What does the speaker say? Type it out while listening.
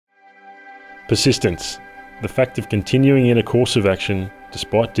Persistence, the fact of continuing in a course of action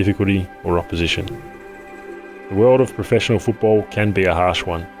despite difficulty or opposition. The world of professional football can be a harsh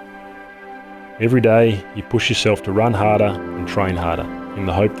one. Every day you push yourself to run harder and train harder in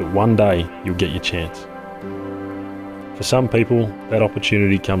the hope that one day you'll get your chance. For some people, that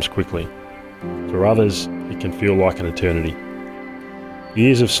opportunity comes quickly. For others, it can feel like an eternity.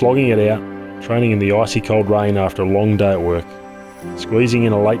 Years of slogging it out, training in the icy cold rain after a long day at work, squeezing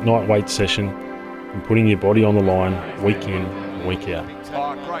in a late night weight session and putting your body on the line week in and week out.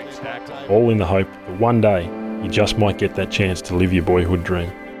 All in the hope that one day you just might get that chance to live your boyhood dream.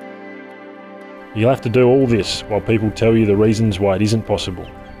 You'll have to do all this while people tell you the reasons why it isn't possible,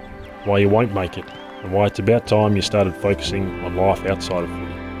 why you won't make it, and why it's about time you started focusing on life outside of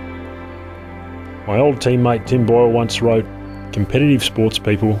footy. My old teammate Tim Boyle once wrote, "Competitive sports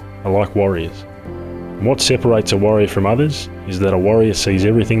people are like warriors. And what separates a warrior from others is that a warrior sees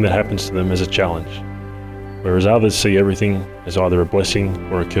everything that happens to them as a challenge, whereas others see everything as either a blessing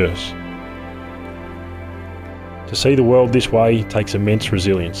or a curse." To see the world this way takes immense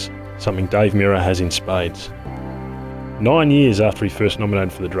resilience, something Dave Mirra has in spades. 9 years after he first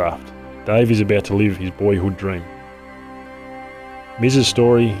nominated for the draft, Dave is about to live his boyhood dream. Miz's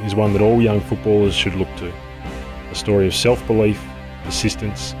story is one that all young footballers should look to, a story of self-belief,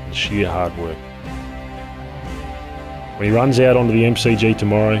 persistence and sheer hard work. When he runs out onto the MCG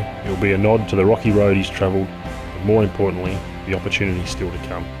tomorrow, it will be a nod to the rocky road he's travelled, and more importantly, the opportunity still to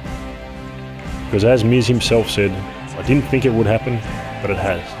come. Because as Miz himself said, "I didn't think it would happen, but it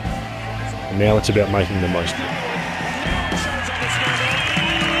has. And now it's about making the most of it."